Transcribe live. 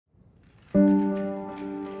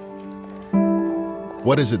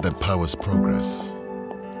What is it that powers progress?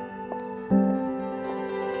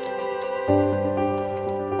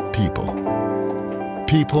 People.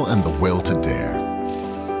 People and the will to dare.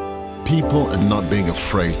 People and not being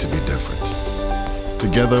afraid to be different.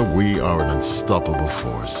 Together, we are an unstoppable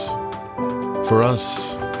force. For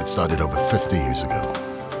us, it started over 50 years ago.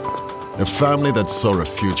 A family that saw a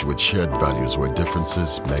future with shared values where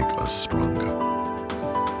differences make us stronger.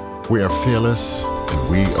 We are fearless and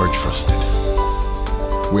we are trusted.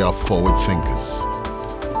 We are forward thinkers.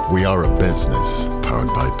 We are a business powered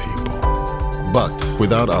by people. But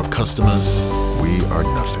without our customers, we are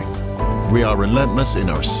nothing. We are relentless in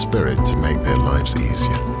our spirit to make their lives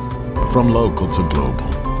easier. From local to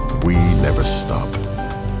global, we never stop.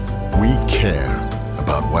 We care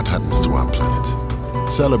about what happens to our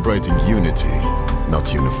planet. Celebrating unity,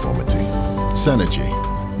 not uniformity. Synergy,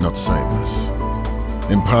 not sameness.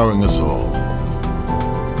 Empowering us all.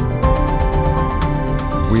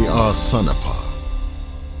 We are Sonepar,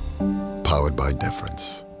 powered by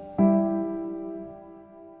difference.